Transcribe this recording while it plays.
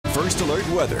First Alert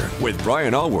Weather with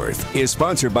Brian Allworth is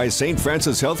sponsored by St.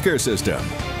 Francis Healthcare System.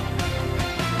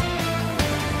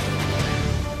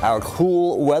 Our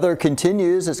cool weather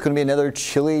continues. It's going to be another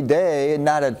chilly day.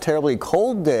 Not a terribly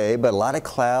cold day, but a lot of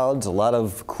clouds, a lot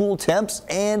of cool temps,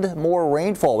 and more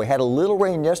rainfall. We had a little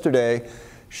rain yesterday.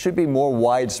 Should be more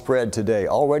widespread today.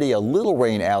 Already a little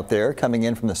rain out there coming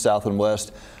in from the south and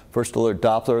west. First Alert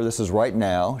Doppler, this is right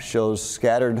now, shows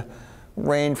scattered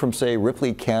rain from, say,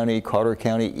 Ripley County, Carter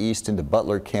County east into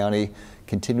Butler County,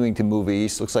 continuing to move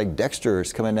east. Looks like Dexter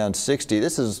is coming down 60.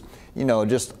 This is,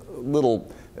 just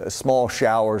little small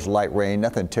showers, light rain,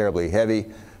 nothing terribly heavy.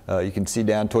 You can see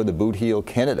down toward the Boot Heel,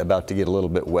 Kennett about to get a little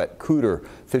bit wet. Cooter,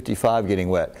 55 getting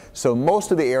wet. So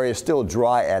most of the area is still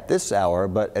dry at this hour,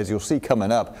 but as you'll see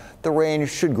coming up, the rain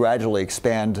should gradually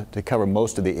expand to cover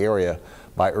most of the area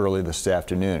by early this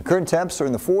afternoon. Current temps are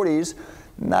in the 40s.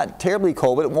 Not terribly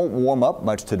cold, but it won't warm up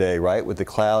much today, right, with the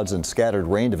clouds and scattered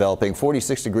rain developing.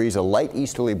 46 degrees, a light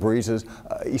easterly breeze.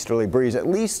 At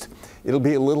least it'll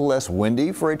be a little less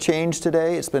windy for a change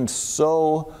today. It's been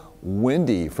so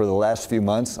windy for the last few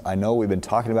months. I know we've been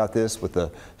talking about this with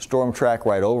the storm track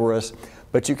right over us,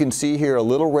 but you can see here a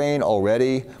little rain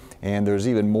already. And there's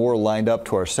even more lined up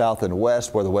to our south and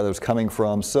west where the weather's coming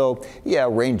from. So yeah,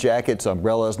 rain jackets,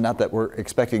 umbrellas, not that we're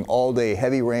expecting all day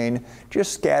heavy rain,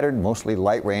 just scattered, mostly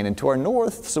light rain. And to our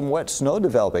north, some wet snow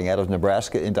developing out of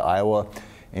Nebraska into Iowa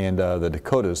and the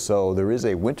Dakotas. So there is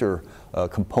a winter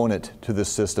component to this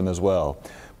system as well.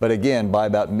 But again, by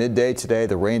about midday today,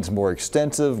 the rain's more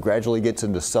extensive, gradually gets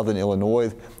into southern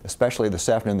Illinois, especially this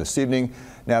afternoon, this evening.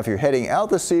 Now, if you're heading out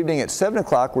this evening at 7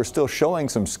 o'clock, we're still showing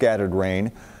some scattered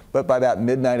rain. But by about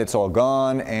midnight, it's all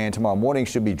gone, and tomorrow morning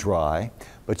should be dry.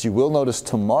 But you will notice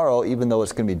tomorrow, even though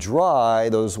it's going to be dry,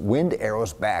 those wind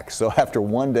arrows back. So after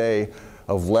one day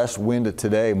of less wind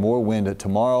today, more wind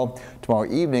tomorrow. Tomorrow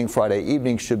evening, Friday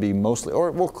evening, should be mostly,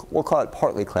 or we'll call it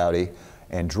partly cloudy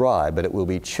and dry, but it will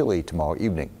be chilly tomorrow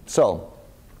evening. So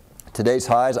today's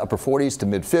highs, upper 40s to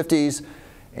mid 50s,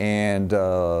 and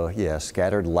yeah,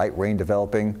 scattered light rain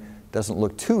developing. Doesn't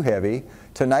look too heavy.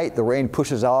 Tonight, the rain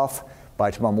pushes off. By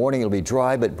tomorrow morning, it'll be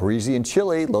dry but breezy and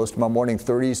chilly. Lows tomorrow morning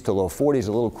 30s to low 40s,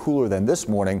 a little cooler than this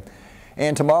morning.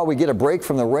 And tomorrow we get a break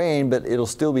from the rain, but it'll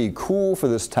still be cool for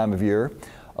this time of year.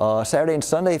 Saturday and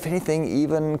Sunday, if anything,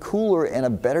 even cooler and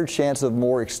a better chance of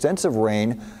more extensive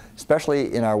rain,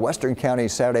 especially in our western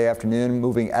counties Saturday afternoon,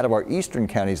 moving out of our eastern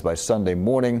counties by Sunday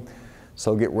morning.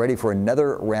 So get ready for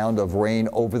another round of rain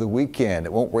over the weekend.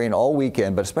 It won't rain all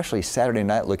weekend, but especially Saturday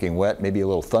night looking wet, maybe a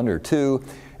little thunder too.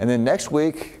 And then next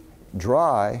week,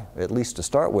 dry, at least to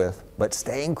start with, but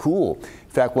staying cool. In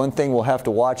fact, one thing we'll have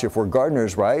to watch if we're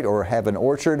gardeners, right, or have an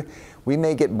orchard, we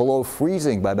may get below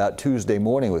freezing by about Tuesday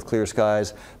morning with clear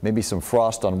skies, maybe some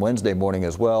frost on Wednesday morning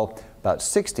as well, about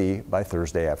 60 by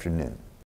Thursday afternoon.